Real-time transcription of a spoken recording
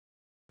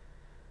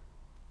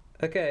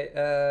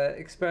Okay,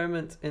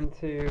 experiment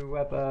into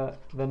whether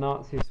the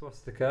Nazi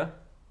swastika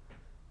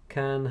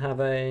can have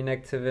a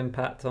negative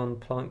impact on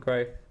plant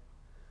growth.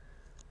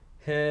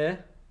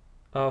 Here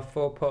are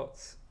 4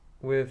 pots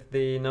with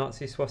the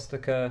Nazi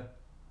swastika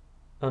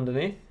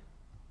underneath,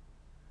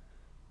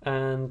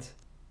 and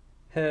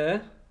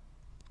here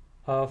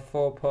are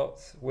 4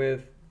 pots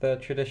with the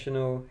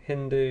traditional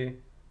Hindu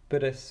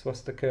Buddhist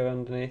swastika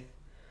underneath,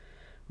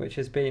 which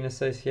has been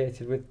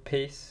associated with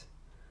peace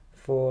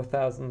for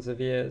thousands of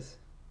years.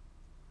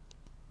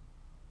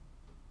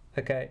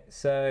 Okay,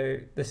 so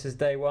this is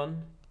day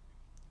 1.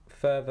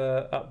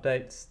 Further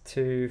updates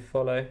to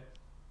follow.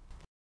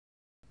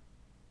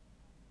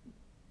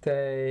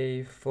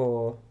 Day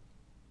 4.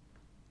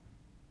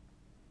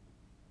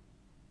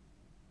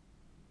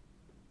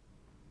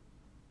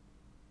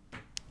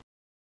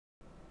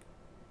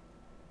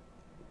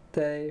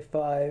 Day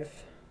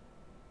 5.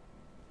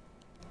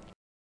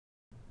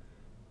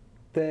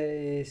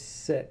 Day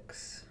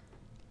 6.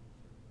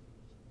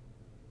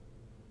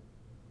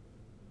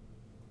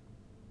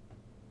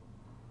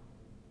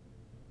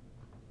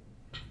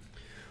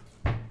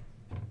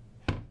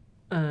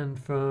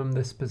 And from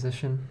this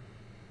position.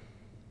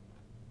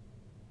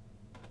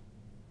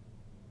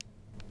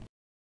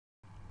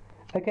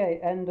 Okay,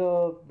 end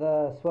of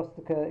the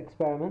swastika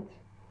experiment.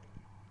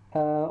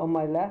 On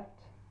my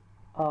left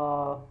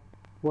are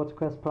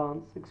watercress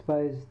plants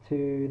exposed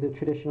to the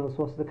traditional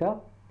swastika,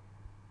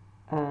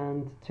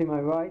 and to my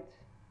right,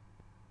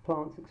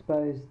 plants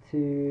exposed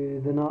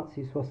to the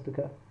Nazi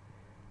swastika.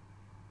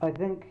 I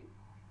think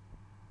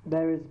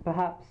there is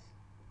perhaps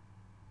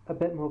a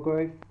bit more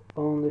growth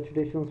on the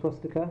traditional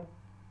swastika,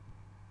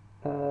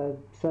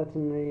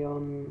 certainly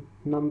on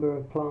number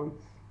of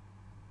plants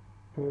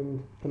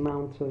and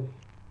amount of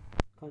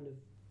kind of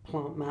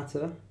plant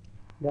matter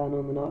than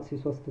on the Nazi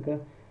swastika,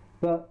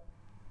 but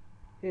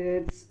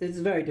it's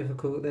very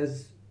difficult.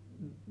 There's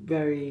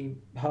very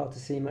hard to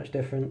see much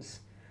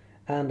difference,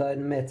 and I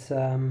admit,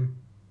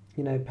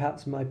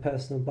 perhaps my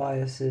personal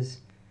bias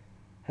is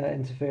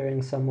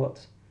interfering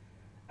somewhat.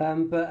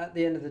 But at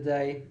the end of the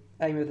day,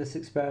 aim of this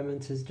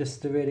experiment is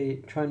just to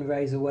really try and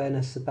raise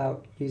awareness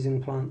about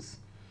using plants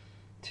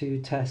to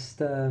test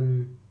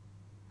kind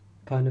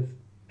of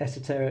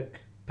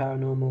esoteric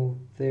paranormal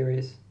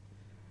theories.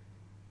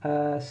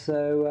 Yeah,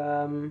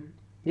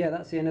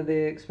 that's the end of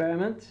the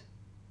experiment.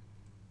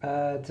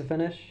 To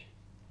finish,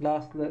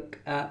 last look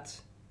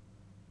at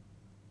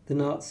the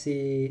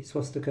Nazi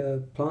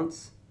swastika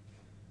plants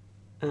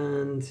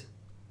and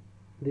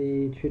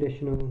the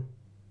traditional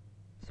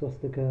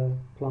swastika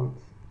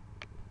plants.